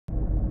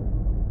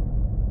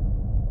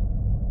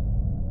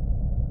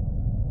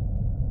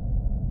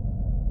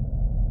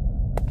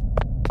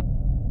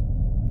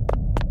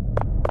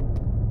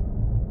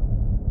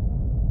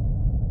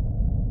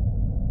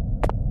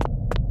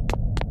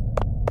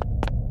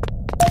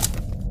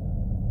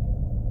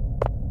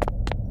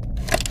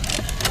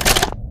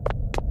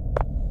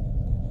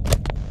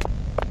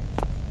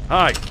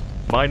Hi,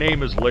 my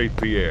name is Leif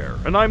Pierre,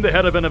 and I'm the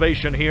head of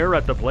innovation here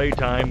at the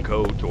Playtime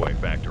Toy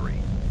Factory.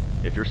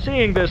 If you're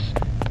seeing this,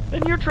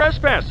 then you're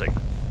trespassing.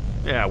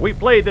 Yeah, we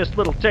play this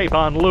little tape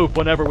on loop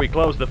whenever we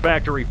close the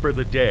factory for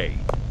the day.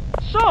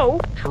 So,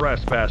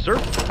 trespasser,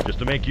 just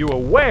to make you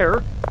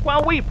aware,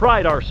 while we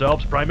pride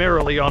ourselves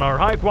primarily on our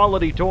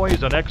high-quality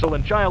toys and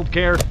excellent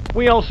childcare,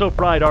 we also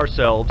pride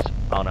ourselves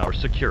on our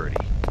security.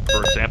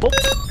 For example,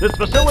 this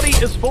facility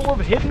is full of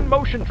hidden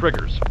motion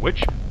triggers,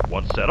 which,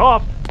 once set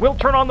off, will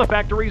turn on the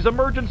factory's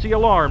emergency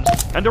alarms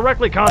and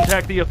directly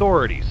contact the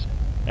authorities.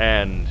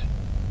 And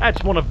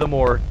that's one of the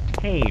more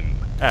tame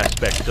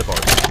aspects of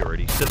our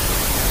security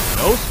system.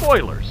 No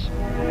spoilers.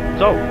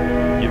 So,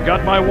 you've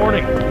got my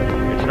warning.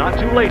 It's not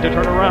too late to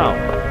turn around.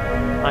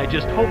 I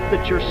just hope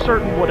that you're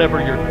certain whatever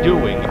you're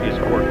doing is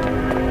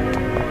working.